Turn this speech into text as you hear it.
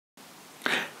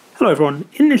Hello everyone,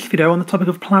 in this video on the topic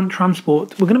of plant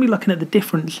transport we're going to be looking at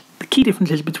the key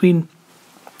differences between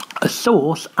a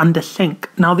source and a sink.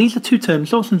 Now these are two terms,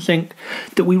 source and sink,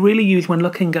 that we really use when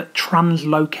looking at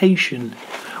translocation,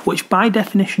 which by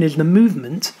definition is the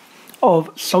movement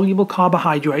of soluble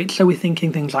carbohydrates, so we're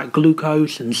thinking things like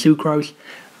glucose and sucrose,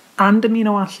 and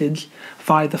amino acids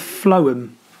via the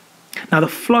phloem. Now the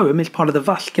phloem is part of the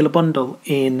vascular bundle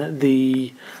in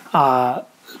the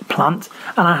plant,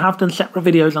 and I have done separate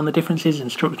videos on the differences in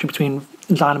structure between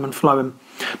xylem and phloem,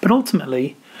 but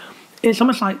ultimately it's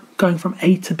almost like going from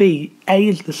A to B. A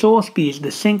is the source, B is the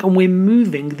sink, and we're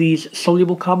moving these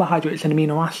soluble carbohydrates and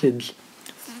amino acids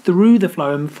through the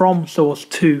phloem from source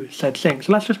to said sink.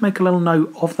 So let's just make a little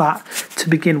note of that to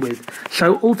begin with.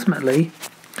 So ultimately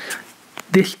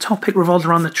this topic revolves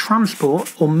around the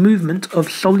transport or movement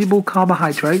of soluble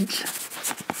carbohydrates.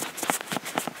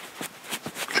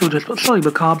 So we'll just put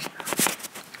soluble carbs,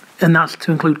 and that's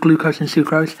to include glucose and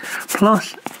sucrose,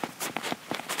 plus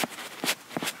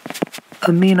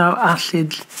amino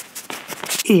acids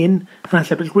in, and I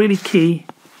said what's really key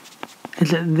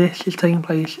is that this is taking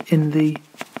place in the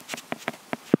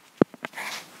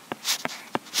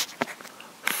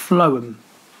phloem,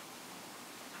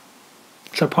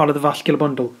 so part of the vascular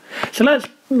bundle. So let's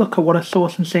look at what a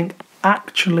source and sink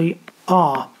actually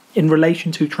are in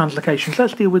relation to translocation. So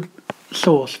let's deal with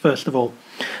source first of all.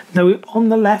 Now on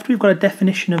the left we've got a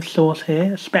definition of source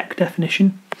here, a spec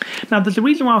definition. Now there's a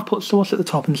reason why I've put source at the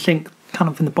top and sink kind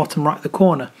of in the bottom right of the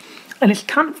corner, and it's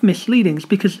kind of misleading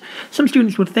because some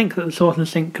students would think that the source and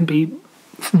sink can be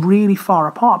really far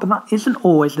apart, but that isn't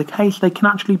always the case. They can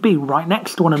actually be right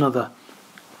next to one another.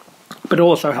 But it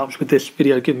also helps with this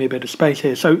video giving me a bit of space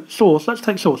here. So source, let's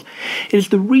take source. It is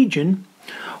the region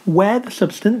where the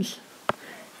substance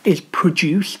is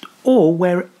produced or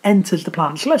where it enters the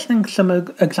plant. So let's think of some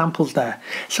examples there.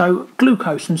 So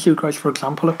glucose and sucrose, for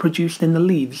example, are produced in the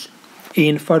leaves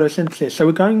in photosynthesis. So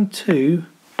we're going to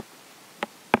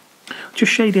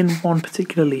just shade in one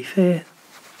particular leaf here.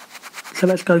 So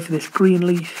let's go for this green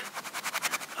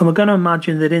leaf, and we're going to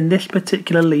imagine that in this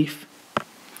particular leaf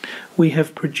we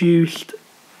have produced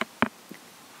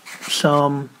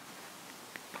some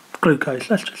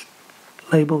glucose. Let's just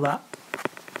label that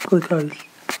glucose.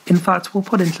 In fact, we'll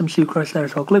put in some sucrose there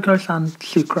as well, glucose and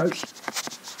sucrose.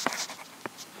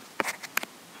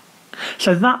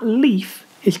 So that leaf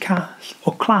is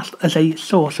classed as a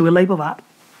source, so we'll label that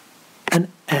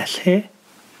an S here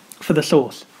for the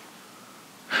source.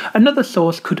 Another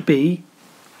source could be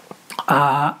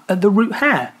the root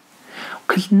hair,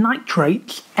 because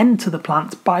nitrates enter the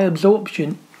plant by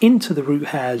absorption into the root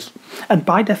hairs, and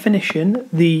by definition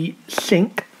the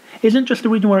sink isn't just the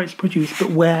region where it's produced,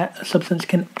 but where a substance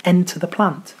can enter the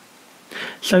plant.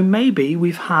 So maybe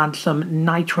we've had some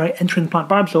nitrate entering the plant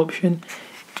by absorption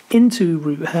into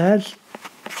root hairs,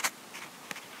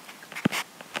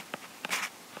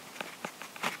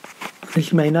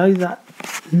 as you may know, that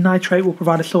nitrate will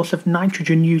provide a source of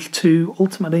nitrogen used to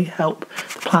ultimately help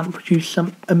the plant produce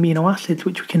some amino acids,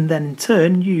 which we can then in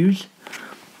turn use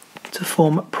to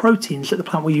form proteins that the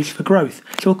plant will use for growth.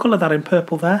 So we'll colour that in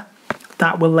purple there.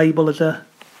 That we'll label as a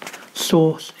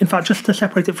source. In fact, just to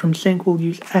separate it from sink, we'll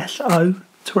use SO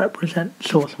to represent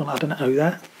source. We'll add an O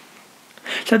there.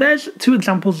 So there's two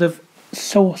examples of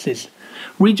sources,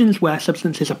 regions where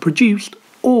substances are produced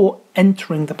or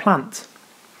entering the plant.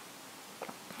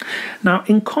 Now,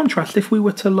 in contrast, if we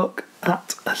were to look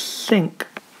at a sink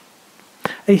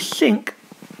is at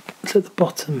the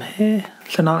bottom here.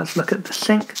 So now let's look at the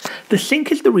sink. The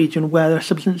sink is the region where a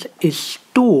substance is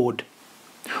stored,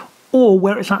 or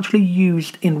where it's actually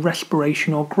used in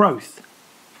respiration or growth.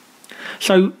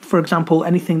 So, for example,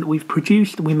 anything that we've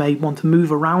produced, we may want to move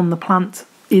around the plant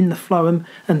in the phloem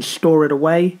and store it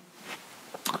away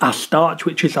as starch,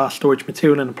 which is our storage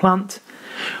material in a plant.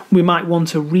 We might want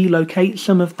to relocate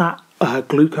some of that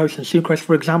glucose and sucrose,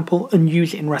 for example, and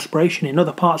use it in respiration in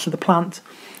other parts of the plant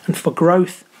and for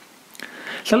growth.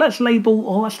 So let's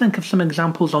think of some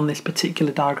examples on this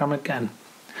particular diagram again.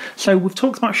 So we've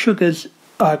talked about sugars,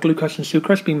 glucose and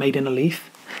sucrose being made in a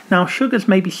leaf. Now sugars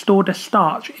may be stored as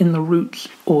starch in the roots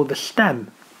or the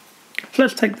stem. So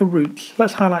let's take the roots.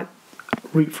 Let's highlight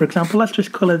root, for example. Let's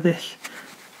just colour this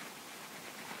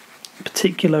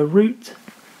particular root,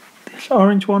 this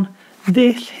orange one.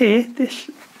 This here, this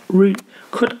root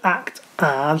could act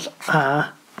as a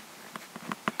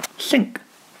sink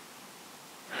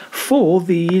for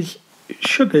these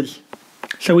sugars.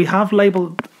 So we have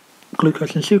labelled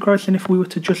glucose and sucrose, and if we were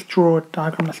to just draw a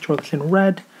diagram, let's draw this in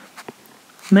red,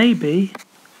 maybe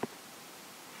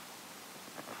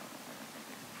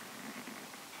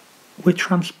we're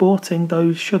transporting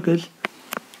those sugars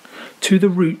to the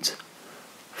root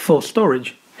for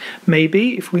storage.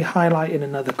 Maybe if we highlight in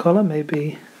another colour,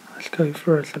 maybe let's go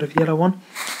for a sort of yellow one,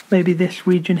 maybe this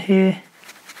region here,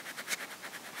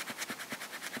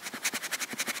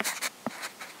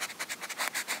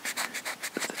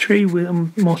 the tree,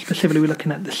 more specifically we're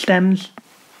looking at the stems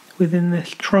within this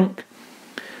trunk.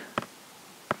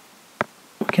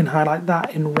 We can highlight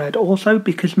that in red also,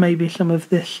 because maybe some of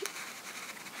this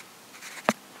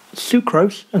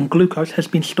sucrose and glucose has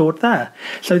been stored there.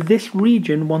 So this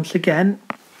region, once again,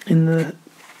 in the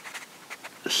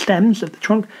stems of the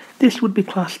trunk, this would be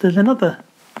classed as another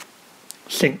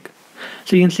sink.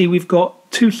 So you can see we've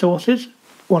got two sources,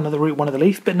 one of the root, one of the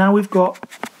leaf, but now we've got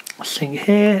a sink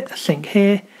here, a sink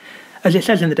here. As it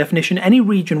says in the definition, any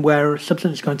region where a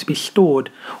substance is going to be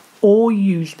stored or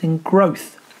used in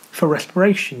growth for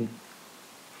respiration.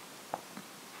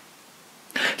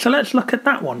 So let's look at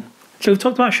that one. So we've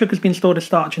talked about sugars being stored as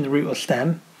starch in the root or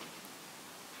stem,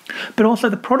 but also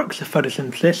the products of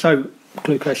photosynthesis, so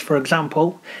glucose for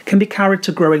example, can be carried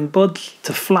to growing buds,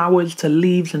 to flowers, to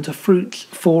leaves and to fruits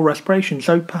for respiration.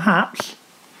 So perhaps,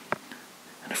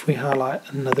 and if we highlight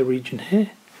another region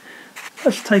here,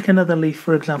 let's take another leaf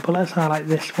for example, let's highlight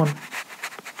this one.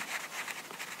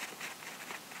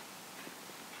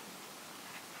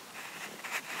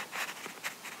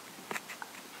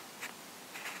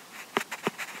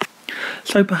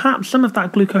 So perhaps some of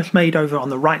that glucose made over on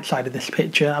the right side of this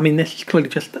picture, I mean this is clearly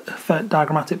just for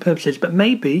diagrammatic purposes, but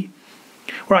maybe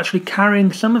we're actually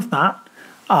carrying some of that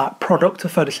product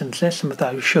of photosynthesis, some of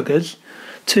those sugars,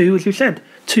 to, as we said,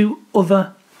 to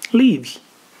other leaves.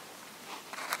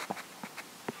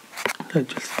 So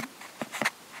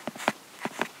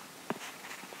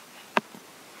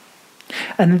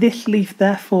and this leaf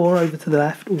therefore over to the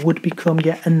left would become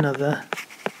yet another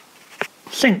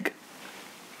sink.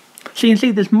 So you can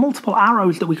see there's multiple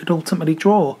arrows that we could ultimately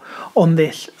draw on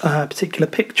this particular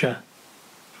picture,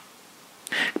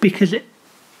 because it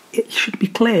should be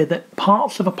clear that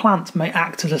parts of a plant may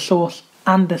act as a source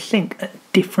and a sink at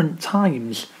different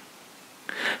times.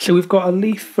 So we've got a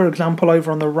leaf, for example,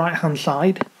 over on the right hand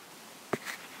side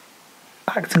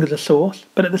acting as a source,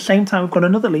 but at the same time we've got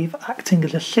another leaf acting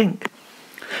as a sink.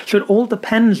 So it all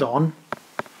depends on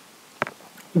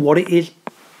what it is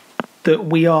that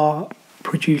we are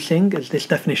producing, as this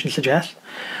definition suggests,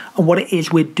 and what it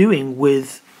is we're doing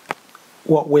with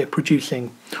what we're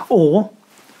producing, or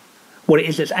what it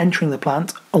is that's entering the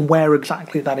plant and where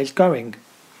exactly that is going.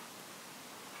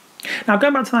 Now,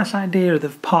 going back to this idea of the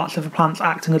parts of a plant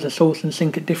acting as a source and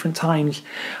sink at different times,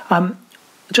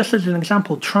 just as an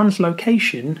example,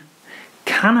 translocation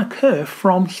can occur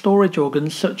from storage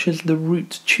organs such as the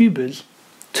root tubers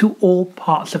to all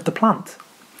parts of the plant.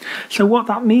 So what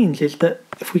that means is that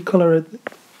if we colour,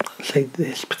 say,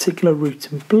 this particular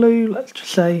root in blue, let's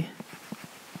say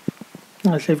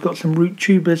we've got some root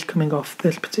tubers coming off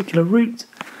this particular root.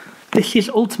 This is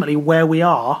ultimately where we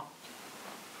are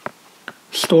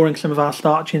storing some of our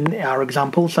starch in our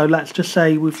example. So let's just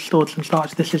say we've stored some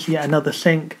starch. This is yet another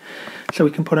sink. So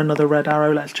we can put another red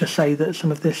arrow. Let's just say that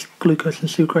some of this glucose and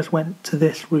sucrose went to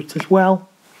this root as well.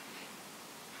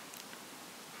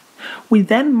 We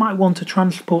then might want to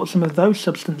transport some of those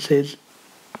substances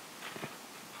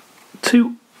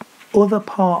to other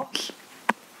parts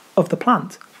of the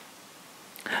plant.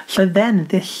 So then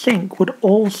this sink would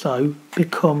also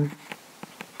become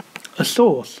a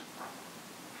source.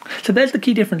 So there's the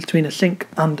key difference between a sink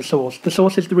and a source. The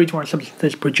source is the region where a substance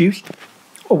is produced,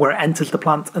 or where it enters the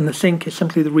plant, and the sink is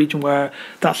simply the region where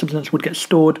that substance would get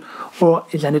stored or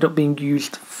is ended up being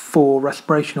used for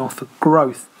respiration or for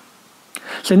growth.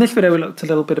 So in this video we looked a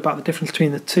little bit about the difference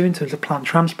between the two in terms of plant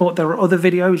transport. There are other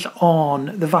videos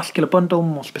on the vascular bundle,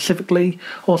 more specifically,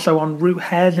 also on root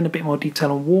hairs in a bit more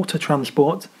detail on water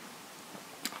transport,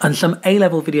 and some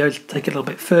A-level videos take it a little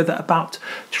bit further about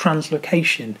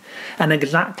translocation and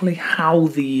exactly how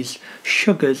these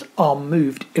sugars are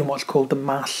moved in what's called the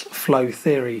mass flow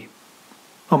theory,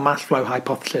 or mass flow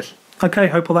hypothesis. Okay,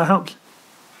 hope all that helps.